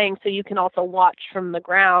are saying so you can also watch from the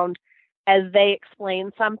ground as they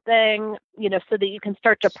explain something, so that you can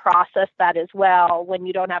start to process that as well when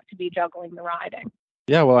you don't have to be juggling the riding.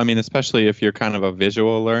 Yeah, well, I mean, especially if you're kind of a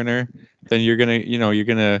visual learner, then you're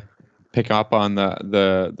gonna pick up on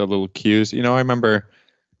the little cues. I remember,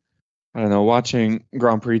 watching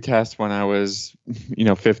Grand Prix tests when I was,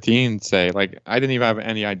 15, say, like, I didn't even have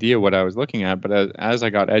any idea what I was looking at. But as I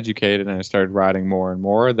got educated and I started riding more and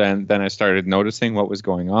more, then I started noticing what was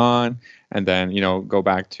going on. And then, go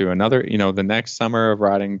back to another, the next summer of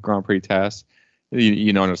riding Grand Prix tests,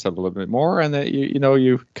 you notice a little bit more. And that,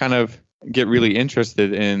 you kind of get really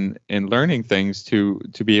interested in learning things to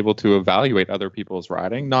be able to evaluate other people's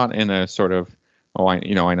riding, not in a sort of, I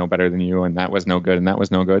know better than you, and that was no good, and that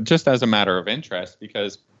was no good, just as a matter of interest,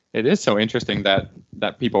 because it is so interesting that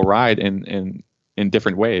people ride in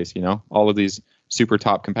different ways, all of these super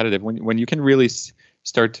top competitive, when you can really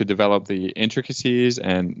start to develop the intricacies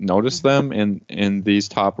and notice them in these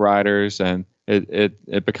top riders, and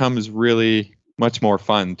it becomes really much more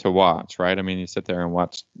fun to watch, right? I mean, you sit there and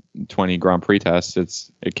watch 20 Grand Prix tests,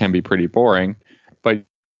 it can be pretty boring, but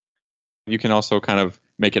you can also kind of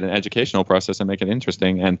make it an educational process and make it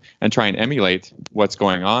interesting and try and emulate what's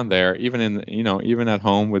going on there, even even at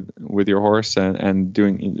home with your horse and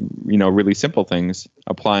doing, really simple things,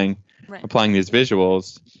 applying these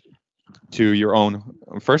visuals to your own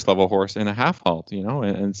first level horse in a half halt,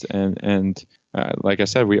 and like I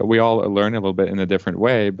said, we all learn a little bit in a different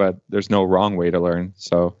way, but there's no wrong way to learn.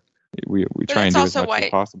 So we try and do as much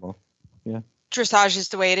as possible. Yeah. Dressage is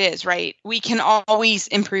the way it is, right? We can always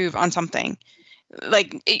improve on something.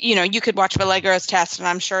 Like, you could watch Vallegro's test, and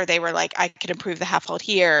I'm sure they were like, I could improve the half halt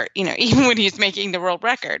here, even when he's making the world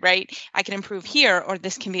record, right? I can improve here, or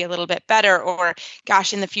this can be a little bit better, or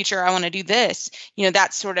gosh, in the future, I want to do this.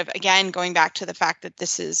 That's sort of, again, going back to the fact that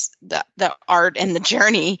this is the art and the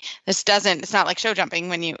journey. It's not like show jumping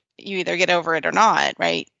when you either get over it or not,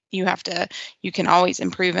 right? You can always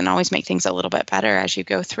improve and always make things a little bit better as you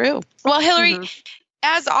go through. Well, Hillary,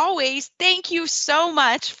 as always, thank you so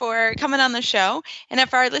much for coming on the show. And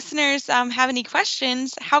if our listeners have any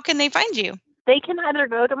questions, how can they find you? They can either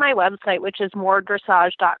go to my website, which is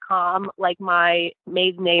mooredressage.com, like my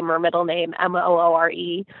maiden name or middle name, Moore,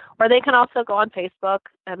 or they can also go on Facebook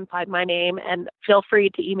and find my name, and feel free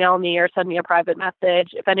to email me or send me a private message.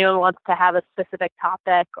 If anyone wants to have a specific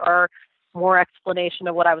topic or more explanation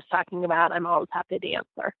of what I was talking about, I'm always happy to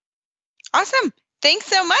answer. Awesome. Thanks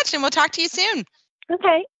so much, and we'll talk to you soon.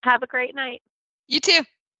 Okay. Have a great night. You too.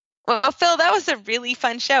 Well, Phil, that was a really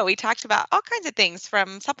fun show. We talked about all kinds of things,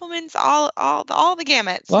 from supplements, all the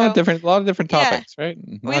gamut. A lot of different topics, right?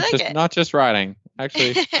 Not just riding.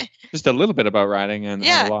 Actually, just a little bit about riding and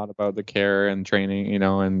a lot about the care and training,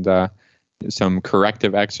 and some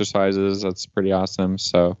corrective exercises. That's pretty awesome.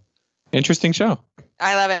 So, interesting show.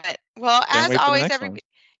 I love it. Well, as always,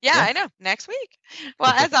 I know. Next week.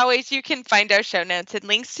 Well, as always, you can find our show notes and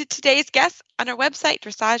links to today's guests on our website,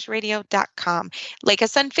 dressageradio.com. Like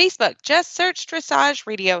us on Facebook. Just search Dressage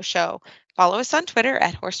Radio Show. Follow us on Twitter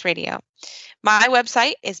at Horse Radio. My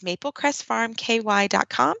website is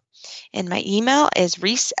maplecrestfarmky.com, and my email is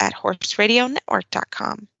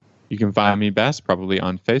reese@horseradionetwork.com. You can find me best probably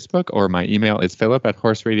on Facebook, or my email is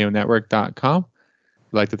philip@horseradionetwork.com.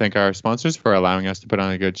 I'd like to thank our sponsors for allowing us to put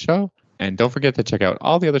on a good show. And don't forget to check out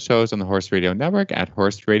all the other shows on the Horse Radio Network at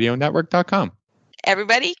horseradionetwork.com.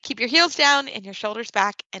 Everybody, keep your heels down and your shoulders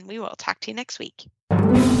back, and we will talk to you next week.